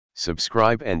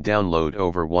Subscribe and download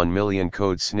over 1 million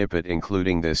code snippet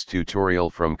including this tutorial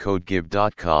from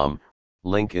codegive.com,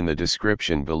 link in the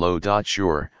description below.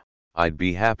 Sure, I'd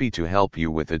be happy to help you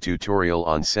with a tutorial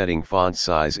on setting font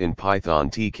size in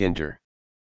Python Tkinter.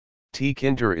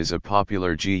 Tkinter is a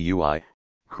popular GUI,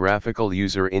 Graphical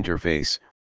User Interface,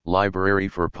 library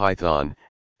for Python,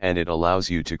 and it allows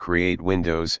you to create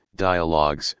windows,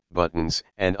 dialogs, buttons,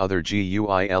 and other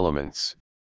GUI elements.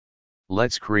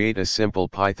 Let's create a simple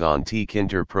Python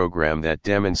Tkinter program that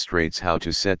demonstrates how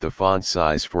to set the font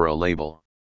size for a label.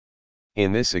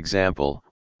 In this example,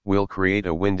 we'll create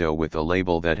a window with a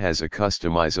label that has a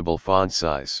customizable font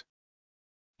size.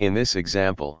 In this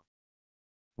example,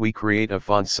 we create a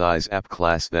FontSizeApp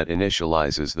class that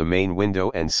initializes the main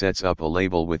window and sets up a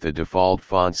label with a default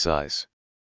font size.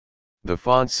 The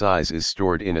font size is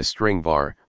stored in a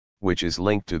StringVar, which is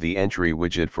linked to the entry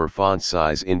widget for font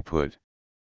size input.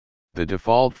 The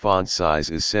default font size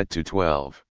is set to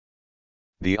 12.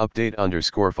 The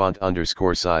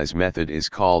update_font_size method is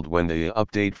called when the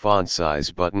update font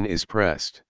size button is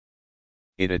pressed.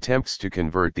 It attempts to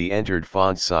convert the entered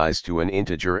font size to an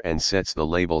integer and sets the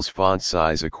label's font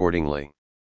size accordingly.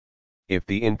 If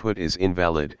the input is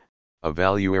invalid, a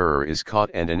value error is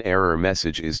caught and an error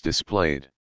message is displayed.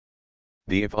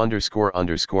 The if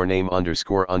 __name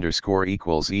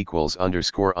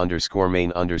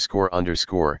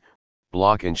 __main__,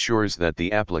 block ensures that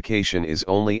the application is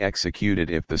only executed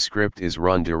if the script is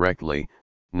run directly,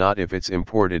 not if it's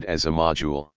imported as a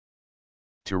module.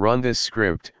 To run this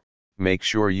script, make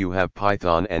sure you have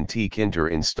Python and Tkinter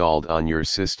installed on your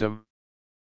system.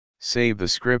 Save the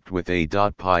script with a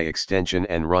 .py extension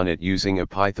and run it using a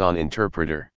Python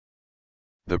interpreter.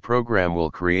 The program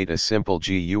will create a simple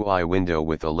GUI window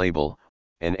with a label,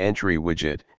 an entry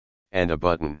widget, and a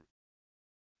button.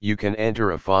 You can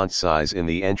enter a font size in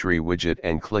the entry widget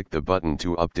and click the button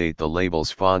to update the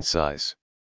label's font size.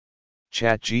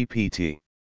 ChatGPT.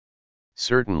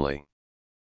 Certainly.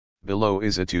 Below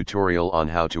is a tutorial on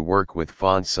how to work with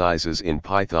font sizes in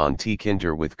Python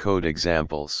Tkinter with code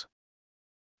examples.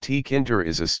 Tkinter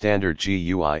is a standard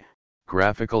GUI,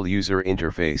 Graphical User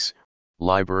Interface,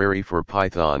 library for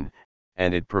Python,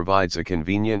 and it provides a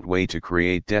convenient way to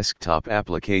create desktop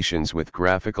applications with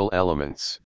graphical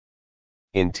elements.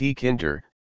 In Tkinter,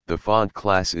 the font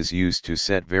class is used to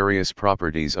set various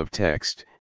properties of text,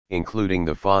 including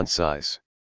the font size.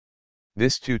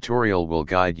 This tutorial will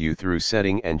guide you through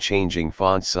setting and changing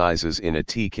font sizes in a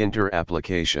Tkinter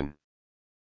application.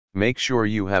 Make sure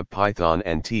you have Python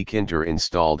and Tkinter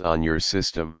installed on your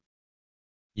system.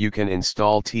 You can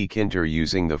install Tkinter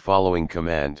using the following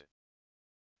command.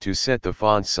 To set the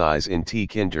font size in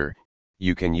Tkinter,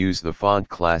 you can use the font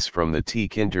class from the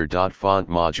tkinter.font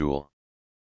module.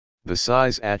 The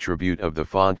size attribute of the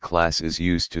font class is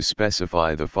used to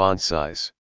specify the font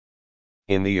size.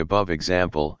 In the above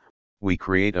example, we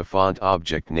create a font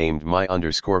object named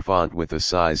my_font with a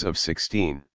size of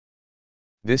 16.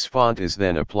 This font is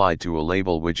then applied to a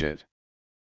label widget.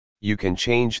 You can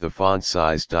change the font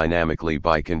size dynamically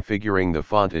by configuring the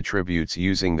font attributes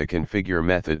using the configure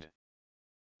method.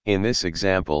 In this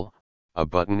example, a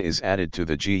button is added to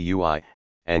the GUI,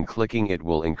 and clicking it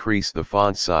will increase the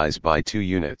font size by 2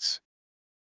 units.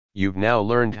 You've now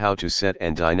learned how to set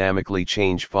and dynamically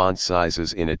change font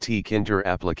sizes in a Tkinter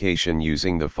application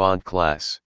using the font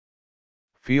class.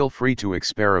 Feel free to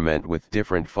experiment with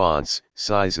different fonts,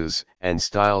 sizes, and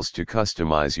styles to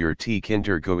customize your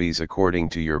Tkinter GUIs according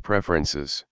to your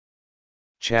preferences.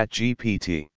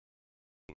 ChatGPT.